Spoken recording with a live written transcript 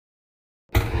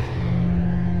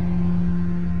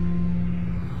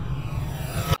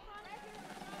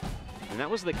that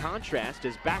was the contrast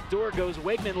as backdoor goes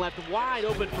Wigman left wide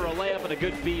open for a layup and a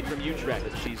good feed from Utrecht.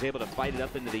 She's able to fight it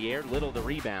up into the air. Little the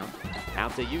rebound.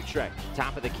 Out to Utrecht.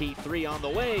 Top of the key, 3 on the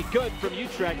way. Good from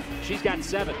Utrecht. She's got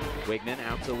 7. Wigman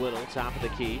out to Little, top of the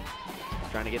key.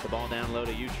 Trying to get the ball down low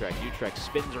to Utrecht. Utrecht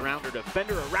spins around her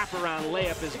defender. A wraparound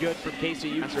layup is good from Casey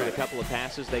Utrecht. A couple of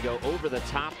passes. They go over the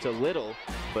top to Little,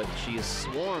 but she is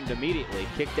swarmed immediately.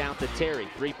 Kicked out to Terry.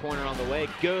 3-pointer on the way.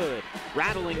 Good.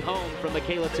 Rattling home from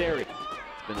Michaela Terry.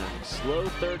 It's been a slow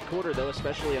third quarter, though,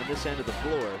 especially on this end of the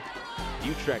floor.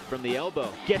 Utrecht from the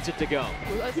elbow gets it to go.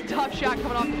 That's a tough shot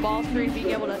coming off the ball screen,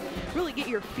 being able to really get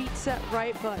your feet set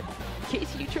right, but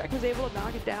Casey Utrecht was able to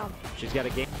knock it down. She's got a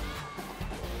game.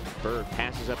 Bird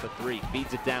passes up a 3,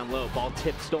 feeds it down low. Ball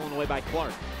tipped, stolen away by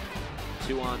Clark.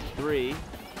 2 on 3.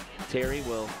 Terry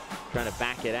will try to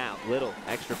back it out. Little,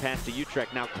 extra pass to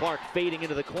Utrecht. Now Clark fading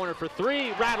into the corner for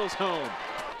 3, rattles home.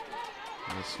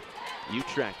 As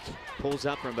Utrecht pulls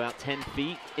up from about 10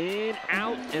 feet, in,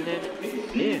 out, and then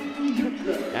in.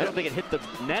 I don't think it hit the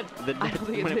net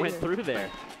when it went through there.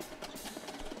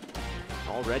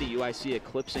 Already UIC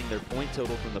eclipsing their point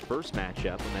total from the first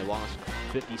matchup when they lost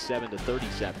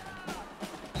 57-37.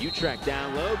 Utrecht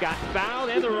down low, got fouled,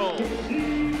 and the roll.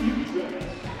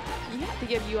 You have to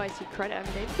give UIC credit. I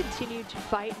mean, they've continued to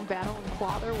fight and battle and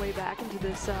claw their way back into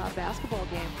this basketball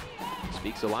game.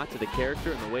 Speaks a lot to the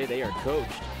character and the way they are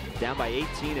coached. Down by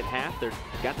 18 at half, they've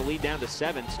got the lead down to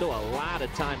 7. Still a lot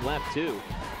of time left, too.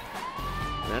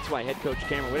 And that's why head coach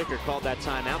Cameron Whitaker called that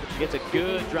timeout, but she gets a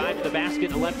good drive to the basket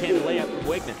and a left-handed layup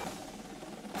from Wigman.